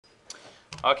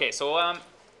Okay, so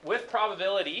with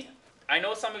probability, I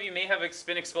know some of you may have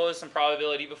been exposed to some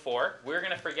probability before. We're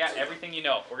going to forget everything you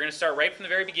know. We're going to start right from the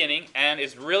very beginning, and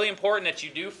it's really important that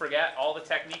you do forget all the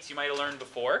techniques you might have learned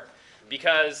before,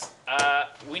 because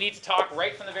we need to talk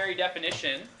right from the very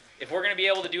definition. If we're going to be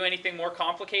able to do anything more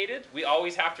complicated, we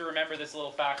always have to remember this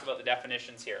little fact about the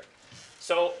definitions here.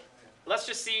 So let's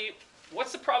just see,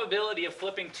 what's the probability of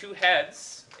flipping two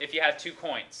heads if you had two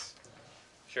coins?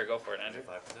 Sure, go for it, Andrew. 25%.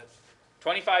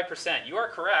 25%. You are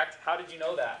correct. How did you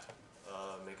know that?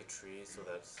 Make a tree so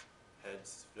that's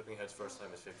heads. Flipping heads first time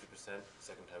is 50%,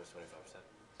 second time is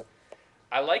 25%.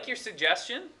 I like your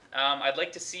suggestion. I'd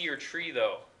like to see your tree,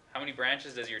 though. How many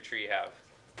branches does your tree have?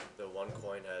 The one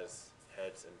coin has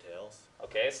heads and tails.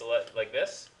 Okay, so like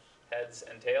this? Heads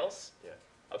and tails? Yeah.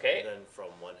 Okay. And then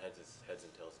from one head is heads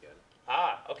and tails again.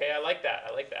 Ah, okay, I like that.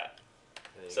 I like that.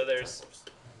 So there's,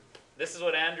 this is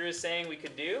what Andrew is saying we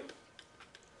could do.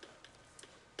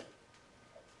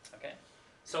 Okay.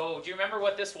 So do you remember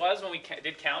what this was when we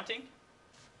did counting?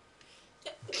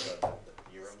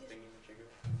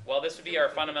 Well, this would be our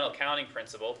fundamental counting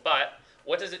principle, but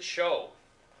what does it show?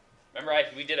 Remember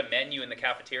we did a menu in the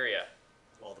cafeteria.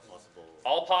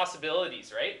 All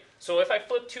possibilities, right? So if I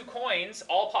flip two coins,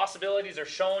 all possibilities are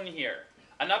shown here.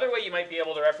 Another way you might be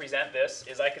able to represent this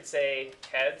is I could say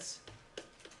heads,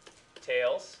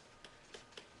 tails.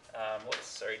 Whoops,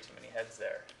 sorry, too many heads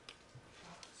there.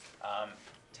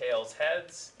 Tails,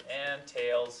 heads, and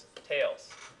tails, tails.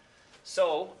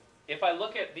 So if I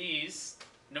look at these,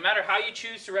 no matter how you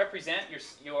choose to represent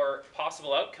your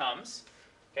possible outcomes,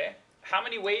 okay, how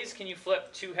many ways can you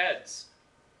flip two heads?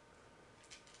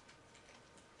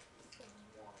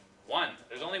 One.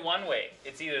 There's only one way.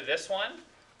 It's either this one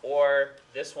or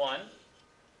this one,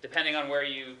 depending on where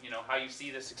how you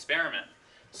see this experiment.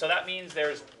 So that means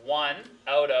there's 1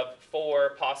 out of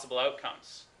 4 possible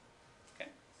outcomes. Okay.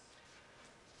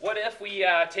 What if we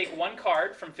take one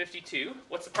card from 52?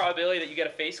 What's the probability that you get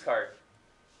a face card?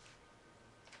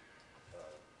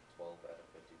 12 out of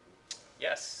 52.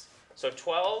 Yes. So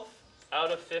 12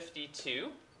 out of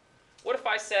 52. What if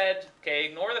I said, okay,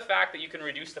 ignore the fact that you can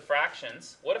reduce the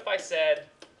fractions. What if I said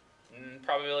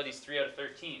probability is 3 out of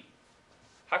 13?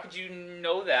 How could you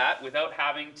know that without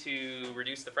having to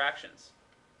reduce the fractions?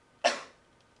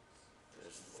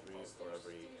 There's 3 for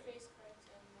every...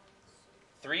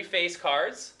 3 face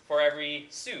cards for every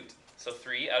suit. So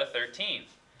 3 out of 13,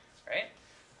 right?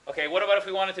 Okay, what about if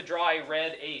we wanted to draw a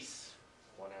red ace?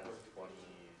 1 out of 26.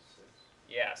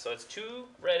 Yeah, so it's 2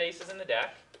 red aces in the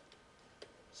deck.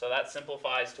 So that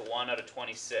simplifies to 1 out of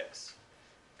 26.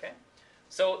 Okay?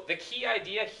 So the key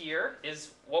idea here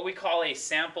is what we call a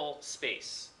sample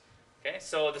space. Okay?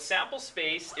 So the sample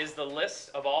space is the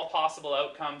list of all possible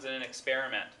outcomes in an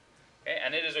experiment. Okay?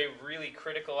 And it is a really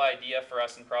critical idea for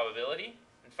us in probability.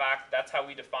 In fact, that's how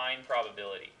we define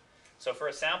probability. So for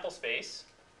a sample space,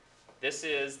 this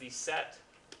is the set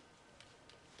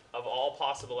of all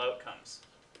possible outcomes.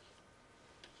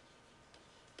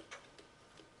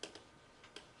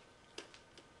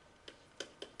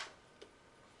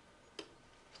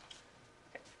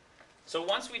 So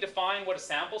once we define what a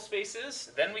sample space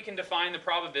is, then we can define the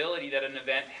probability that an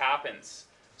event happens.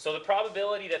 So the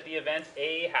probability that the event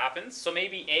A happens, so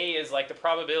maybe A is like the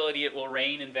probability it will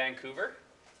rain in Vancouver,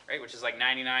 right, which is like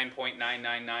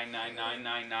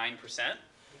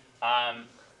 99.9999999%.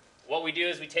 What we do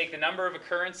is we take the number of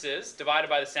occurrences divided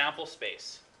by the sample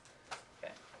space.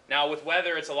 Okay. Now with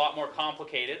weather it's a lot more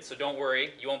complicated, so don't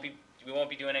worry, we won't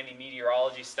be doing any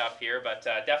meteorology stuff here, but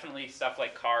definitely stuff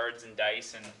like cards and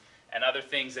dice and other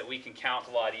things that we can count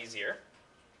a lot easier.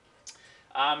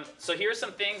 So here's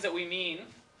some things that we mean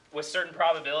with certain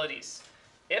probabilities.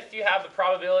 If you have the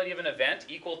probability of an event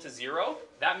equal to 0,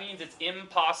 that means it's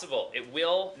impossible. It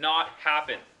will not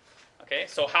happen. Okay,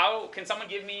 so how can someone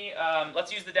give me,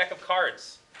 let's use the deck of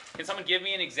cards. Can someone give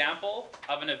me an example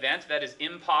of an event that is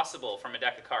impossible from a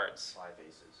deck of cards? 5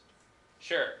 aces.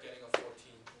 Sure. Getting a 14.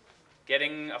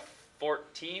 Getting a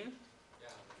 14?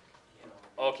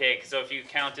 Okay, so if you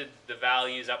counted the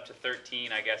values up to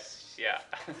 13, I guess, yeah.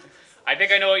 I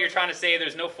think I know what you're trying to say.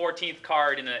 There's no 14th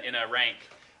card in a rank.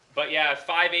 But yeah,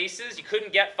 5 aces, you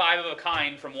couldn't get 5 of a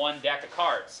kind from one deck of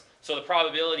cards. So the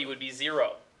probability would be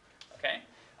 0. Okay?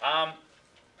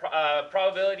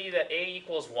 Probability that A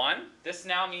equals 1, this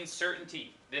now means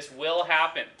certainty. This will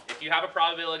happen. If you have a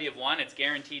probability of 1, it's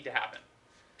guaranteed to happen.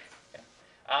 Okay?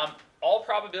 All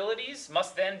probabilities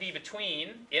must then be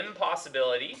between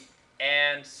impossibility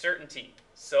and certainty.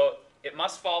 So it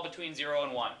must fall between 0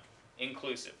 and 1,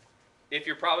 inclusive. If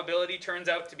your probability turns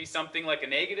out to be something like a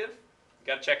negative, you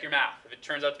got to check your math. If it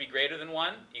turns out to be greater than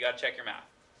 1, you got to check your math.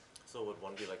 So would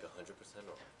one be like 100%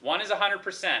 or? 1 is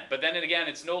 100%, but then again,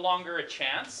 it's no longer a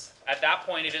chance. At that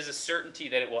point, it is a certainty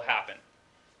that it will happen.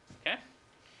 Okay?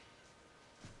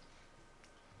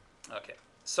 Okay,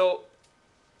 so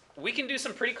we can do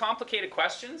some pretty complicated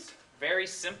questions very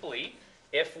simply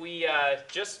if we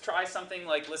just try something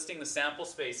like listing the sample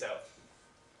space out.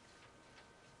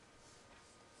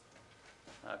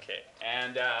 Okay,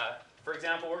 and for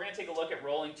example, we're going to take a look at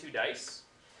rolling 2 dice.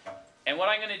 And what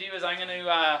I'm going to do is I'm going to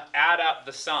add up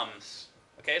the sums.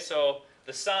 Okay, so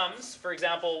the sums, for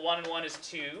example, 1 and 1 is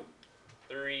 2,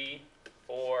 3,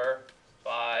 4,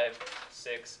 5,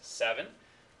 6, 7.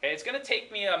 Okay, it's going to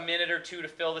take me a minute or two to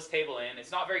fill this table in.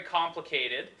 It's not very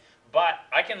complicated, but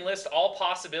I can list all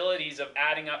possibilities of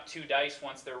adding up 2 dice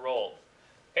once they're rolled.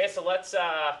 Okay, so let's,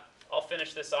 I'll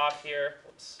finish this off here.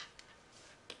 Oops.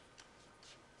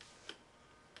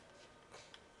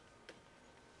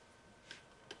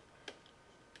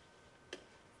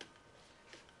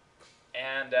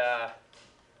 And,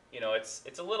 you know, it's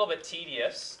a little bit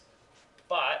tedious,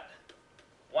 but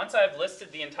once I've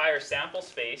listed the entire sample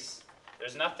space,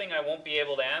 there's nothing I won't be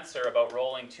able to answer about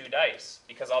rolling 2 dice,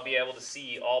 because I'll be able to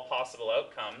see all possible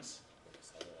outcomes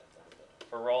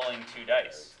for rolling 2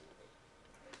 dice.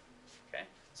 Okay,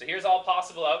 so here's all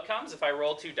possible outcomes if I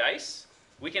roll 2 dice.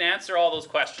 We can answer all those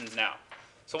questions now.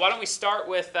 So why don't we start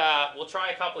with, we'll try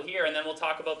a couple here, and then we'll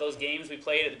talk about those games we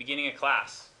played at the beginning of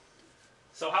class.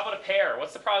 So how about a pair?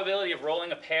 What's the probability of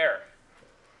rolling a pair?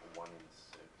 1 in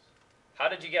 6. How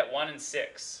did you get 1 in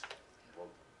 6? Well,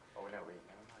 oh no, wait,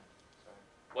 never mind. Sorry.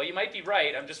 Well, you might be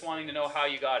right. I'm just wanting to know how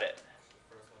you got it. The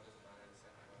first one doesn't matter, the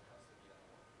second one has to be that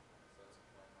one. So it's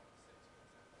 1 out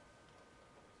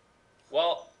of 6, for example.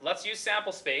 Well, let's use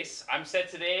sample space. I'm said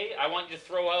today I want you to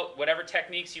throw out whatever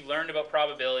techniques you've learned about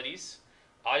probabilities.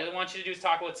 All I want you to do is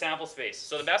talk about sample space.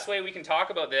 So the best way we can talk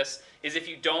about this is if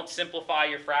you don't simplify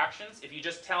your fractions, if you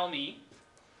just tell me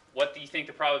what do you think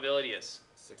the probability is.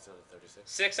 6 out of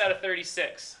 36. 6 out of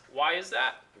 36. Why is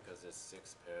that? Because there's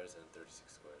 6 pairs and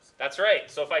 36 squares. That's right.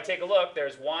 So if I take a look,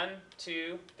 there's 1,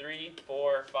 2, 3,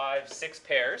 4, 5, 6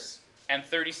 pairs and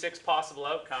 36 possible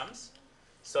outcomes.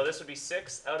 So this would be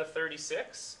 6 out of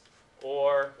 36,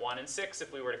 or 1 in 6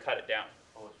 if we were to cut it down.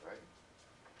 Oh, it's right.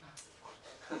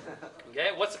 Okay,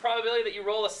 what's the probability that you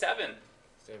roll a 7?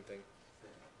 Same thing.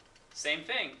 Same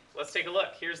thing. Let's take a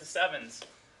look. Here's the 7s.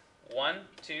 1,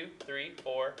 2, 3,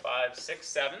 4, 5,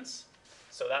 6 7s.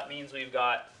 So that means we've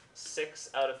got 6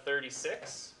 out of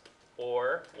 36,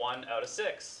 or 1 out of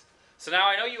 6. So now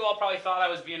I know you all probably thought I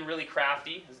was being really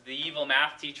crafty. The evil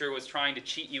math teacher was trying to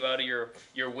cheat you out of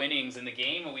your winnings in the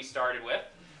game that we started with.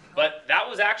 But that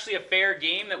was actually a fair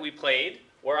game that we played,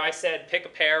 where I said pick a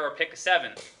pair or pick a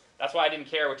 7. That's why I didn't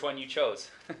care which one you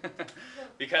chose.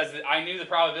 Because I knew the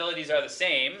probabilities are the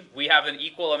same. We have an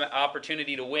equal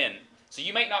opportunity to win. So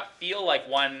you might not feel like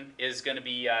one is going to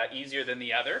be easier than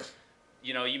the other.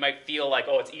 You know, you might feel like,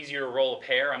 oh, it's easier to roll a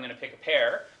pair, I'm going to pick a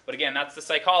pair. But again, that's the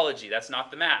psychology, that's not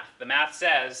the math. The math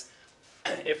says,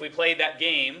 if we played that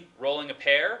game, rolling a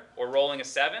pair or rolling a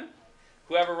 7,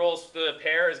 whoever rolls the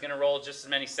pair is going to roll just as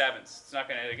many 7s. It's not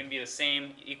going to, they're going to be the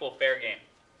same, equal, fair game.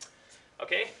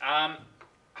 Okay,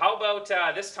 how about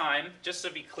this time, just to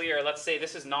be clear, let's say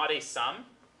this is not a sum.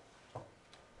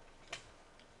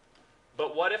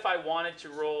 But what if I wanted to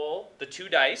roll the 2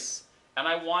 dice, and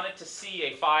I wanted to see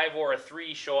a 5 or a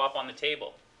 3 show up on the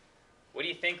table? What do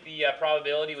you think the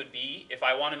probability would be if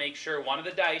I want to make sure one of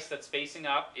the dice that's facing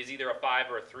up is either a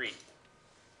 5 or a 3? 18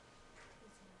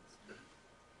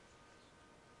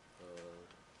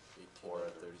 4 out out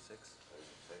of of 36.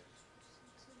 36.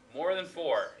 More than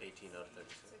 4. 18 out of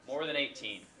 36. More than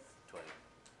 18. 20.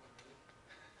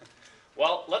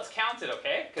 Well, let's count it,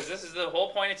 okay? Because this is the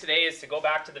whole point of today, is to go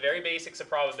back to the very basics of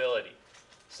probability.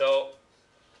 So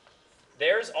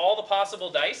there's all the possible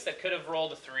dice that could have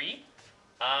rolled a 3.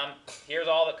 Here's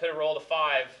all that could have rolled a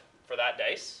 5 for that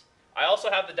dice. I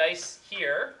also have the dice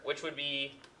here, which would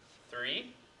be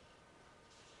 3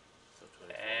 So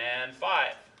 24. and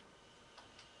 5.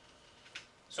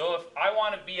 So if I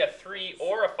want to be a 3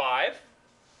 or a 5,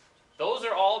 those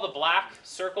are all the black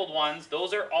circled ones.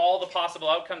 Those are all the possible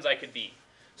outcomes I could be.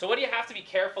 So what do you have to be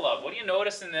careful of? What do you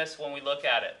notice in this when we look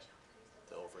at it?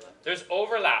 The overlap. There's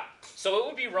overlap. So it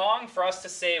would be wrong for us to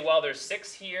say, well, there's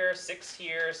 6 here, 6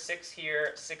 here, 6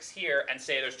 here, 6 here, and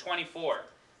say there's 24.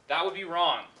 That would be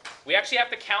wrong. We actually have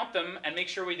to count them and make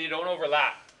sure they don't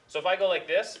overlap. So if I go like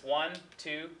this, 1,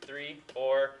 2, 3,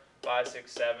 4, 5,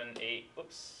 6, 7, 8,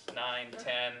 9,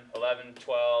 10, 11,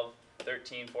 12,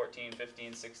 13, 14,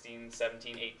 15, 16,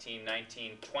 17, 18,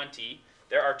 19, 20.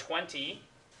 There are 20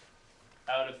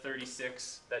 out of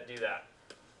 36 that do that.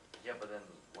 Yeah, but then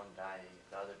one die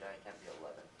The other die can't be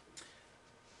 11.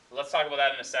 Let's talk about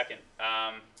that in a second.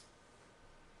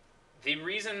 The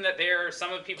reason that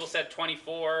some of the people said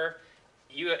 24,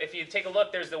 if you take a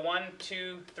look, there's the 1,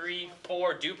 2, 3,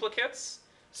 4 duplicates.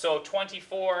 So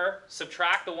 24,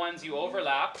 subtract the ones you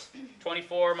overlapped.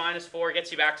 24 minus 4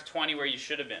 gets you back to 20 where you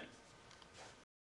should have been.